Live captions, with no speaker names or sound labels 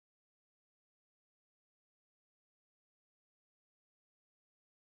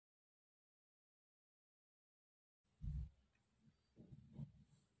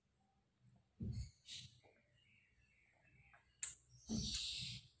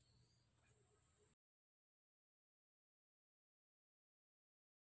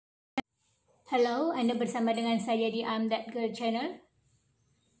Hello, Anda bersama dengan saya di I'm That Girl channel.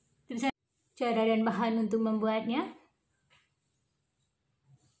 Cara dan bahan untuk membuatnya.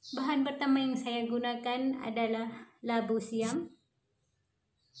 Bahan pertama yang saya gunakan adalah labu Siam.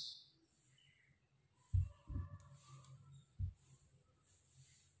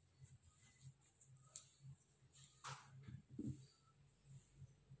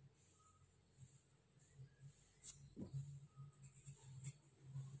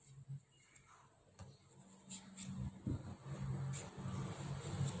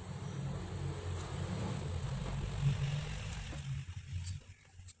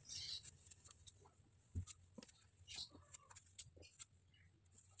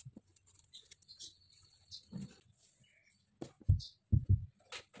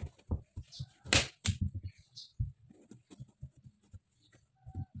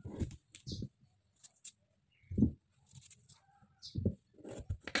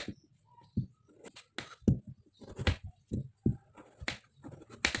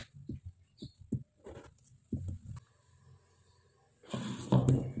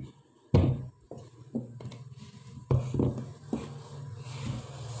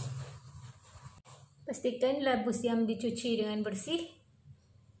 Pastikan labu Siam dicuci dengan bersih.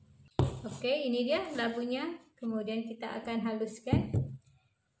 Okey, ini dia labunya. Kemudian kita akan haluskan.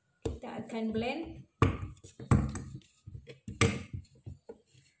 Kita akan blend.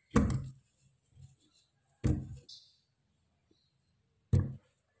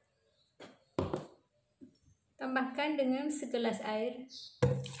 Tambahkan dengan segelas air.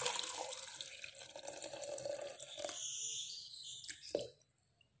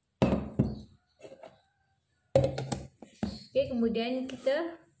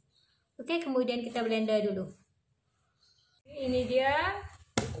 Kemudian kita blender dulu. Ini dia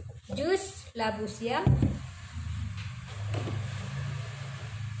jus labu Siam.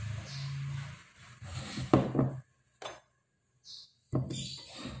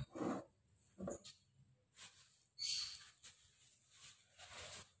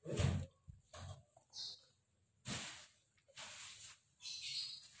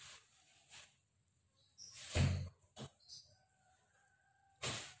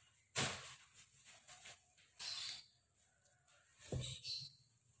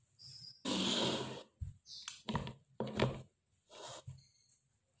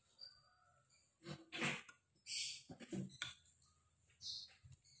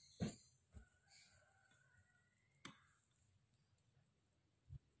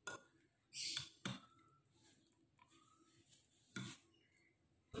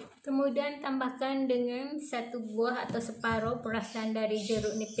 Kemudian tambahkan dengan satu buah atau separuh perasan dari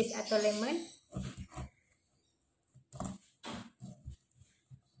jeruk nipis atau lemon.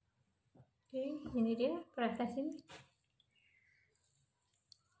 Okey, ini dia perasan sini.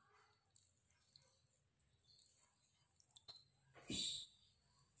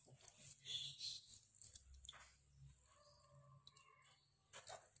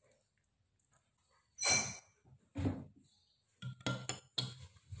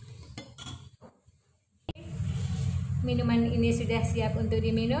 Minuman ini sudah siap untuk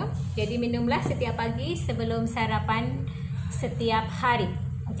diminum. Jadi minumlah setiap pagi sebelum sarapan setiap hari.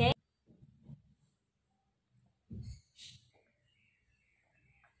 Okey.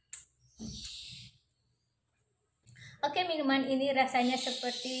 Okey, minuman ini rasanya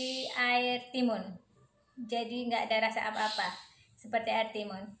seperti air timun. Jadi nggak ada rasa apa-apa. Seperti air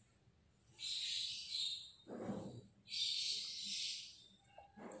timun.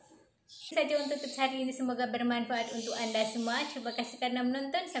 Saja untuk hari ini, semoga bermanfaat untuk Anda semua. Terima kasih karena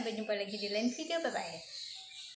menonton. Sampai jumpa lagi di lain video. Bye bye.